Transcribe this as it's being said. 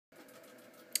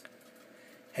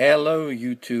Hello,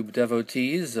 YouTube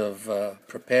devotees of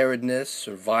preparedness,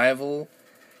 survival,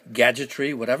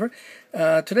 gadgetry, whatever.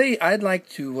 Today I'd like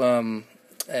to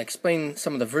explain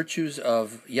some of the virtues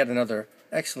of yet another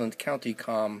excellent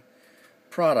CountyComm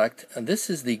product. This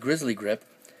is the Grizzly Grip,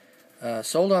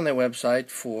 sold on their website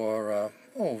for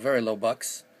very low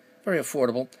bucks, very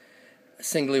affordable,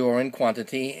 singly or in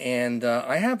quantity. And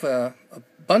I have a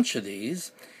bunch of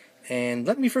these. And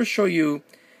let me first show you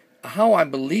how I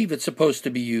believe it's supposed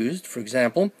to be used. For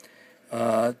example,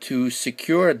 to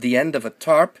secure at the end of a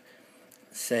tarp,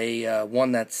 say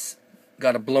one that's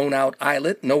got a blown out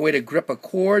eyelet, no way to grip a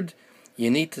cord,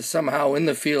 you need to somehow in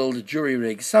the field jury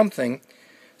rig something.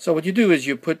 So what you do is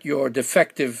you put your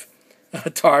defective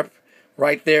tarp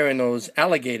right there in those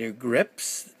alligator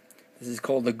grips. This is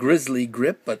called the Grizzly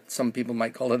Grip, but some people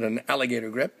might call it an alligator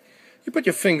grip. You put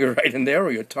your finger right in there,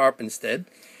 or your tarp instead.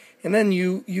 And then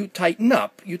you tighten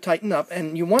up,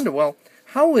 and you wonder, well,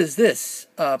 how is this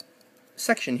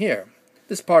section here,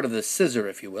 this part of the scissor,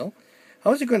 if you will,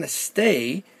 how is it going to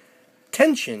stay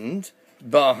tensioned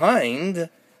behind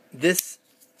this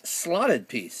slotted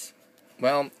piece?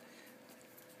 Well,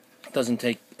 it doesn't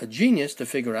take a genius to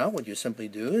figure out. What you simply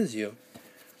do is you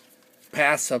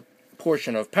pass a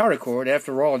portion of paracord.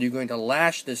 After all, you're going to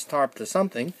lash this tarp to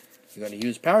something. You're going to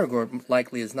use paracord,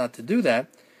 likely as not to do that.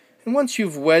 And once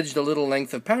you've wedged a little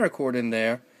length of paracord in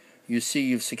there, you see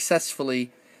you've successfully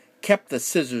kept the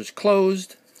scissors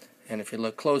closed. And if you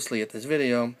look closely at this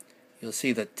video, you'll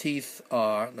see the teeth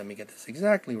are, let me get this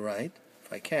exactly right,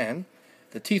 if I can.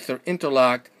 The teeth are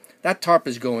interlocked. That tarp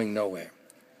is going nowhere.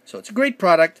 So it's a great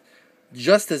product,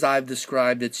 just as I've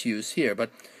described its use here. But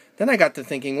then I got to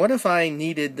thinking, what if I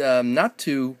needed not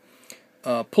to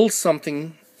pull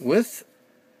something with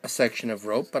a section of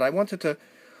rope, but I wanted to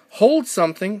hold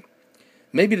something,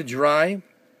 maybe to dry,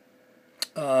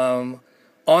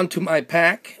 onto my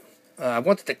pack. I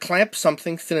wanted to clamp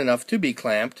something thin enough to be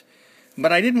clamped,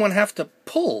 but I didn't want to have to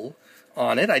pull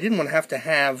on it. I didn't want to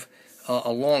have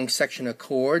a long section of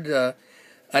cord. I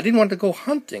didn't want to go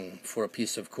hunting for a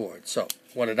piece of cord. So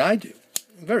what did I do?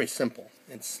 Very simple.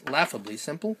 It's laughably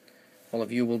simple. All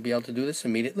of you will be able to do this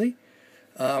immediately.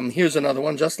 Here's another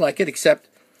one just like it, except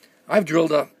I've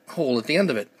drilled a hole at the end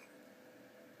of it.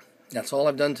 That's all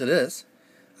I've done to this.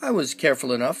 I was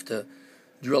careful enough to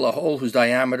drill a hole whose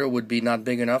diameter would be not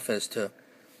big enough as to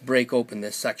break open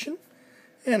this section.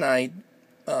 And I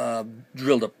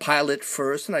drilled a pilot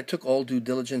first, and I took all due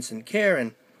diligence and care,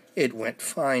 and it went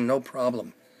fine, no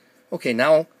problem. Okay,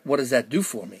 now what does that do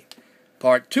for me?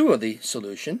 Part two of the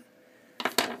solution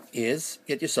is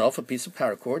get yourself a piece of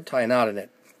paracord, tie a knot in it.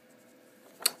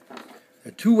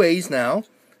 There are two ways now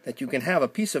that you can have a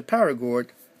piece of paracord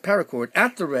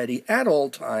at the ready at all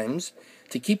times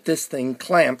to keep this thing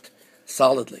clamped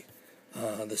solidly.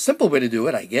 The simple way to do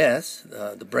it, I guess,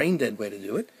 the brain-dead way to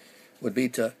do it, would be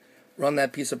to run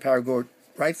that piece of paracord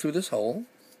right through this hole.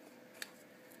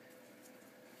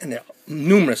 And there are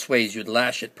numerous ways you'd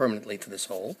lash it permanently to this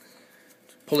hole.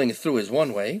 Pulling it through is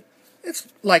one way. It's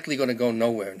likely going to go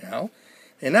nowhere now.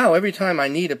 And now every time I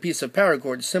need a piece of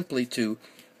paracord simply to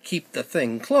keep the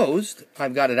thing closed,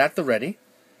 I've got it at the ready.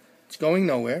 It's going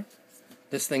nowhere.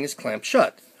 This thing is clamped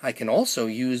shut. I can also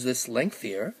use this length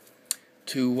here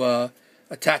to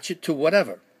attach it to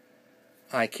whatever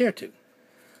I care to.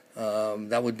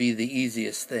 That would be the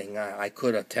easiest thing. I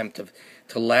could attempt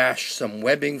to lash some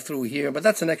webbing through here, but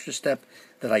that's an extra step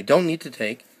that I don't need to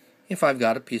take if I've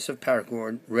got a piece of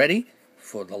paracord ready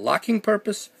for the locking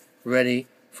purpose, ready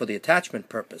for the attachment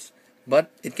purpose. But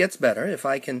it gets better if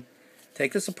I can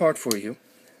take this apart for you,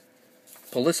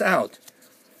 pull this out,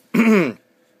 and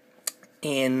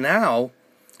now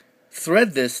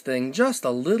thread this thing just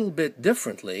a little bit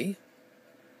differently.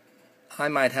 I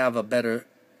might have a better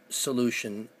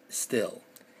solution still.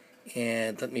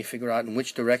 And let me figure out in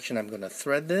which direction I'm going to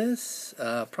thread this.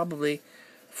 Probably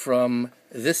from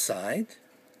this side.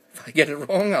 If I get it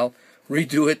wrong, I'll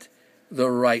redo it the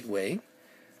right way.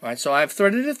 All right, so I've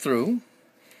threaded it through,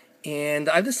 and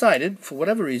I've decided, for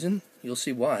whatever reason, you'll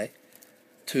see why,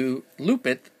 to loop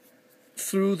it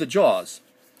through the jaws.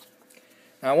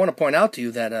 Now, I want to point out to you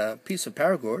that a piece of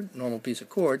paracord, normal piece of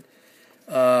cord,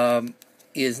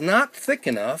 is not thick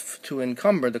enough to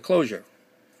encumber the closure.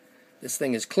 This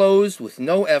thing is closed with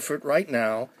no effort right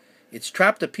now. It's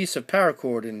trapped a piece of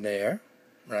paracord in there,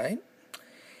 right?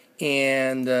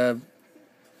 And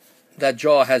that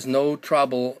jaw has no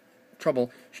trouble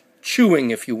chewing,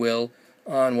 if you will,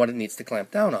 on what it needs to clamp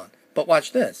down on. But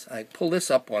watch this. I pull this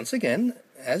up once again,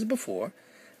 as before,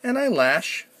 and I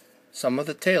lash some of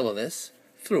the tail of this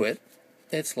through it.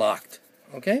 It's locked.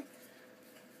 Okay?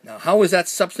 Now, how is that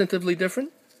substantively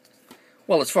different?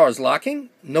 Well, as far as locking,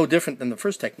 no different than the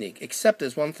first technique, except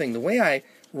there's one thing. The way I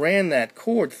ran that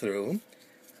cord through,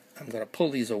 I'm going to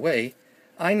pull these away,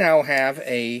 I now have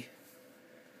a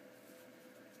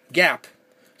gap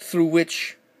through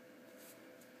which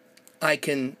I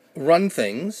can run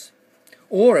things,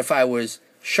 or if I was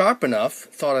sharp enough,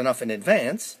 thought enough in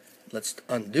advance, let's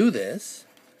undo this.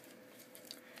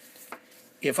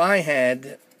 If I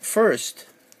had first,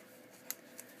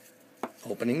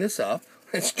 opening this up,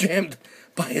 it's jammed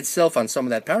by itself on some of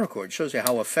that paracord. It shows you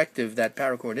how effective that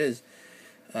paracord is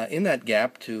in that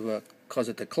gap to cause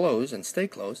it to close and stay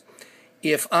closed.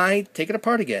 If I take it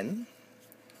apart again,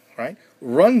 right,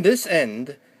 run this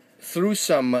end through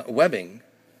some webbing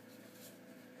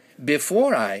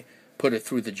before I put it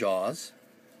through the jaws,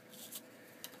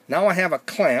 now I have a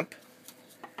clamp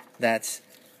that's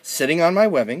sitting on my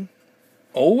webbing,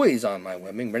 always on my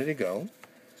webbing, ready to go,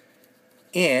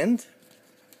 and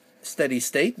steady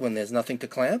state when there's nothing to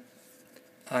clamp,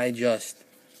 I just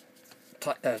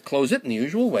close it in the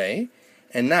usual way,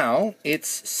 and now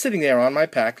it's sitting there on my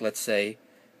pack, let's say,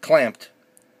 clamped,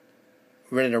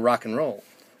 ready to rock and roll,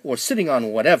 or sitting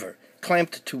on whatever,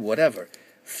 clamped to whatever,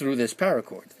 through this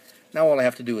paracord. Now all I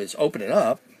have to do is open it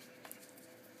up,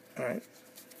 all right,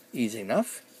 easy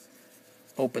enough,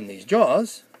 open these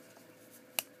jaws.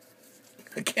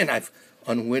 Again, I've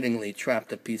unwittingly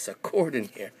trapped a piece of cord in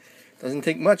here. Doesn't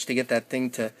take much to get that thing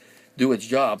to do its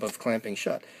job of clamping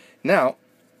shut. Now,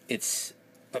 it's,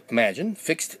 imagine,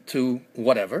 fixed to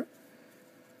whatever.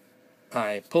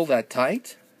 I pull that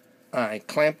tight. I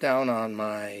clamp down on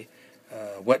my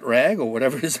wet rag or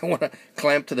whatever it is I want to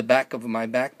clamp to the back of my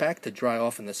backpack to dry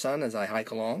off in the sun as I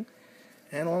hike along.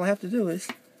 And all I have to do is,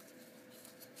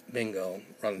 bingo,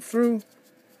 run through.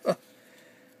 I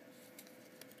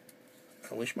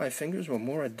wish my fingers were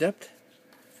more adept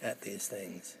at these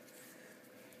things.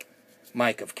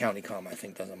 Mike of CountyComm, I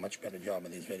think, does a much better job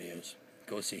of these videos.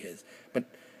 Go see his. But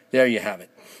there you have it.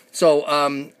 So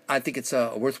I think it's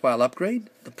a worthwhile upgrade.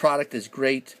 The product is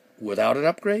great without an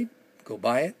upgrade. Go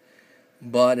buy it.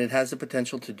 But it has the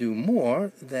potential to do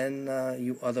more than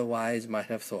you otherwise might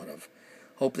have thought of.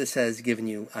 Hope this has given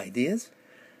you ideas.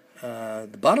 The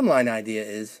bottom line idea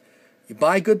is you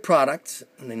buy good products,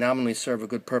 and they nominally serve a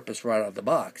good purpose right out of the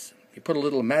box. You put a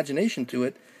little imagination to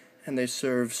it, and they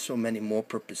serve so many more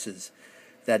purposes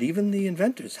that even the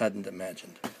inventors hadn't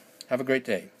imagined. Have a great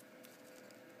day.